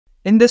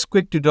In this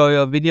quick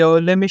tutorial video,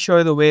 let me show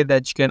you the way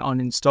that you can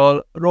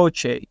uninstall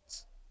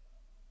Roshades.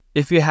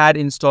 If you had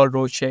installed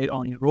Roshade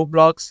on your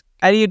Roblox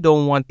and you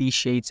don't want these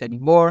shades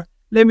anymore,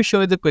 let me show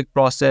you the quick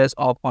process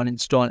of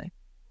uninstalling.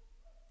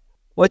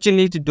 What you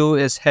need to do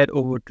is head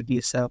over to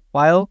the setup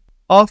file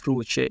of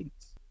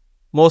Roshades.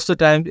 Most of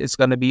the time, it's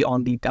going to be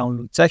on the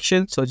download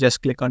section, so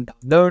just click on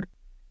download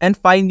and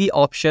find the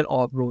option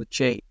of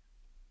Roshade.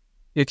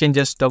 You can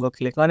just double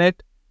click on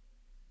it,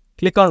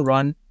 click on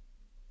run,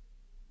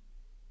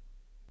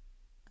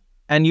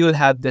 and you'll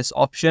have this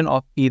option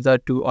of either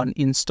to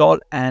uninstall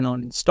and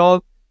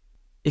uninstall.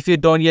 If you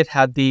don't yet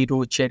have the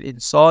Roshade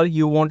installed,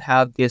 you won't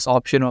have this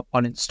option of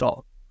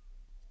uninstall.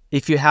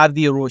 If you have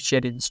the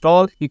Roshade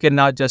installed, you can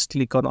now just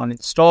click on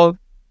uninstall,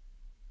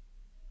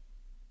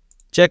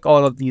 check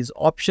all of these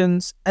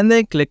options, and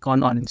then click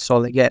on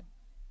uninstall again.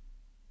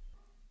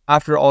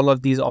 After all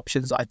of these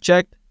options are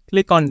checked,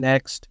 click on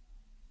next,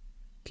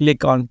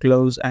 click on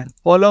close and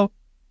follow,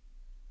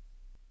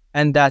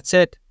 and that's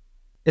it.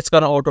 It's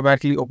going to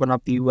automatically open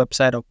up the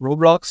website of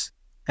Roblox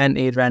and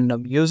a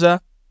random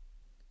user.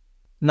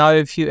 Now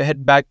if you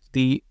head back to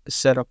the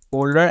setup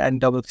folder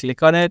and double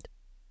click on it,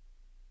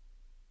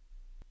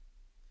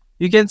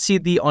 you can see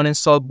the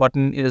uninstall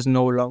button is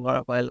no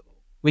longer available,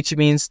 which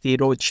means the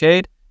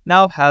Roshade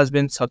now has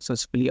been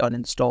successfully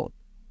uninstalled.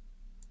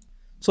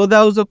 So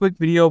that was a quick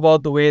video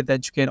about the way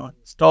that you can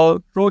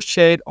uninstall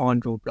Roshade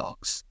on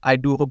Roblox. I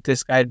do hope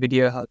this guide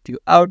video helped you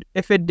out.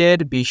 If it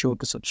did, be sure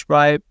to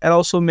subscribe and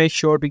also make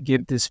sure to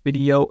give this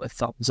video a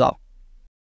thumbs up.